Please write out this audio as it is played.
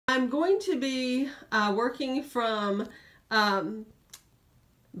I'm going to be working from the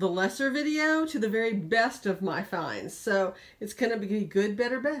lesser video to the very best of my finds. So it's going to be good,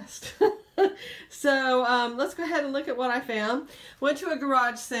 better, best. So let's go ahead and look at what I found. Went to a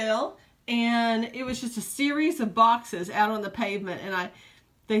garage sale, and it was just a series of boxes out on the pavement, and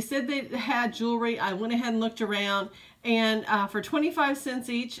they said they had jewelry. I went ahead and looked around, and for 25 cents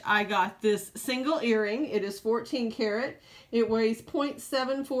each, I got this single earring. It is 14 karat. It weighs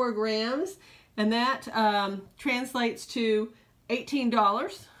 0.74 grams, and that translates to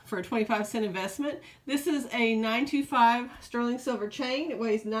 $18 for a 25-cent investment. This is a 925 sterling silver chain. It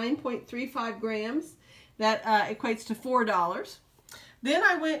weighs 9.35 grams. That equates to $4. Then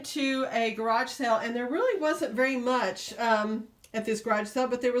I went to a garage sale, and there really wasn't very much at this garage sale,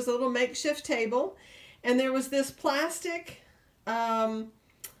 but there was a little makeshift table, and there was this plastic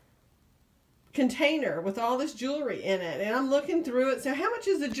container with all this jewelry in it, and I'm looking through it. So how much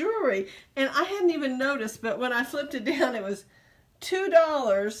is the jewelry? And I hadn't even noticed, but when I flipped it down, it was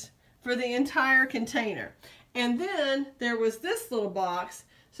 $2 for the entire container. And then there was this little box.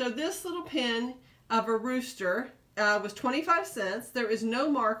 So this little pin of a rooster was 25 cents. There is no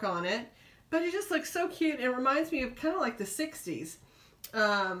mark on it, but it just looks so cute. It reminds me of kind of like the 60s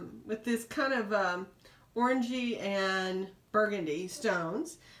with this kind of orangey and burgundy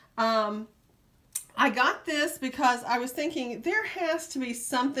stones. I got this because I was thinking there has to be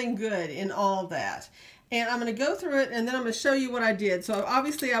something good in all that. And I'm going to go through it, and then I'm going to show you what I did. So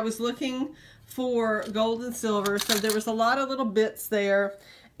obviously I was looking for gold and silver. So there was a lot of little bits there.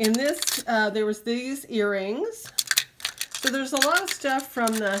 In this, there was these earrings. So there's a lot of stuff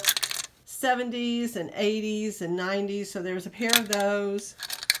from the 70s and 80s and 90s. So there's a pair of those.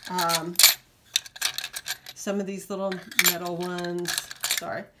 Some of these little metal ones.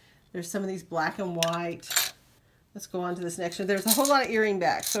 Sorry. There's some of these black and white. Let's go on to this next one. There's a whole lot of earring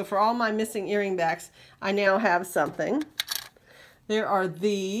backs. So for all my missing earring backs, I now have something. There are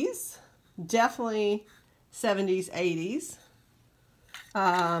these, definitely 70s, 80s,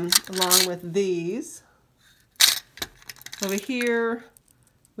 along with these. Over here,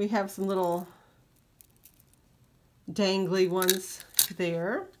 we have some little dangly ones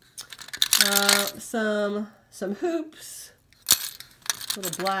there. Some hoops,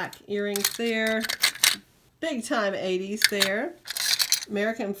 little black earrings there. Big time 80s there.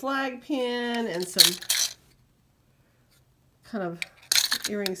 American flag pin and some kind of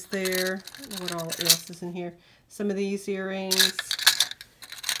earrings there. I don't know what all else is in here. Some of these earrings.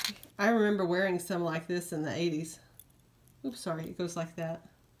 I remember wearing some like this in the 80s. Oops, sorry, it goes like that.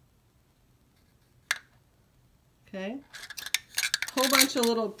 Okay. Whole bunch of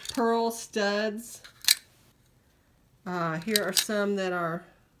little pearl studs. Here are some that are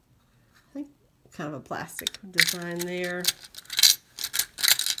kind of a plastic design there.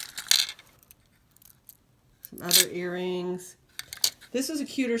 Some other earrings. This is a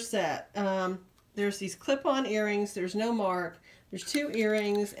cuter set. There's these clip-on earrings. There's no mark. There's 2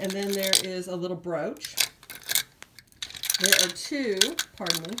 earrings, and then there is a little brooch. There are 2,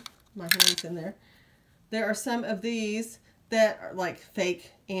 pardon me, my hand's in there. There are some of these that are like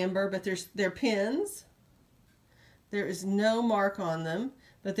fake amber, but they're pins. There is no mark on them,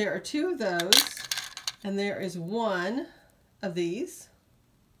 but there are 2 of those. And there is 1 of these.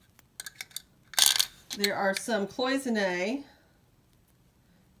 There are some cloisonne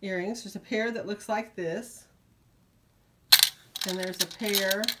earrings. There's a pair that looks like this. And there's a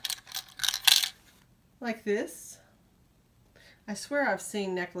pair like this. I swear I've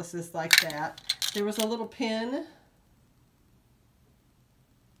seen necklaces like that. There was a little pin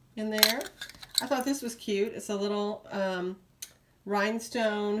in there. I thought this was cute. It's a little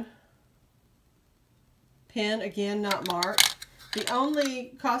rhinestone pin, again, not marked. The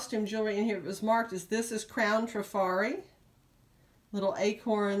only costume jewelry in here that was marked is this is Crown Trifari. Little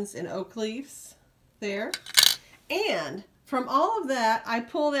acorns and oak leaves there. And from all of that, I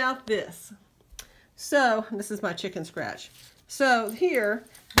pulled out this. So, this is my chicken scratch. So here,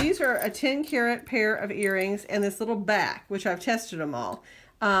 these are a 10 karat pair of earrings and this little back, which I've tested them all.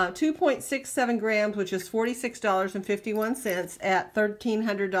 2.67 grams, which is $46.51 at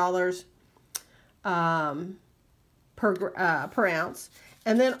 $1,300 per ounce.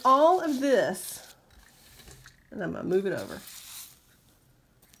 And then all of this, and I'm going to move it over.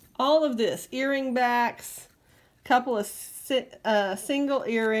 All of this, earring backs, a couple of single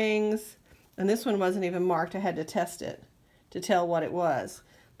earrings, and this one wasn't even marked. I had to test it to tell what it was.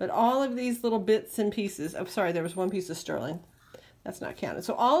 But all of these little bits and pieces, oh sorry, there was 1 piece of sterling. That's not counted.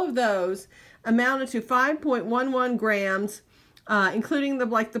 So all of those amounted to 5.11 grams, including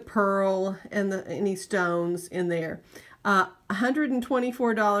the pearl and any stones in there.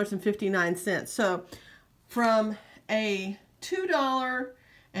 $124.59. So from a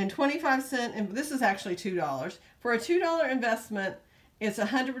 $2.25, and this is actually $2. For a $2 investment, it's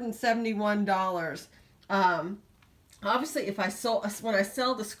 $171. Obviously, if when I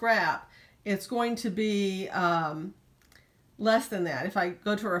sell the scrap, it's going to be less than that. If I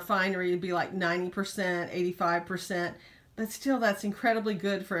go to a refinery, it'd be like 90%, 85%. But still, that's incredibly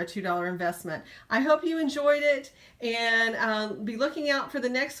good for a $2 investment. I hope you enjoyed it, and be looking out for the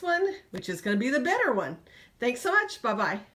next one, which is going to be the better one. Thanks so much. Bye-bye.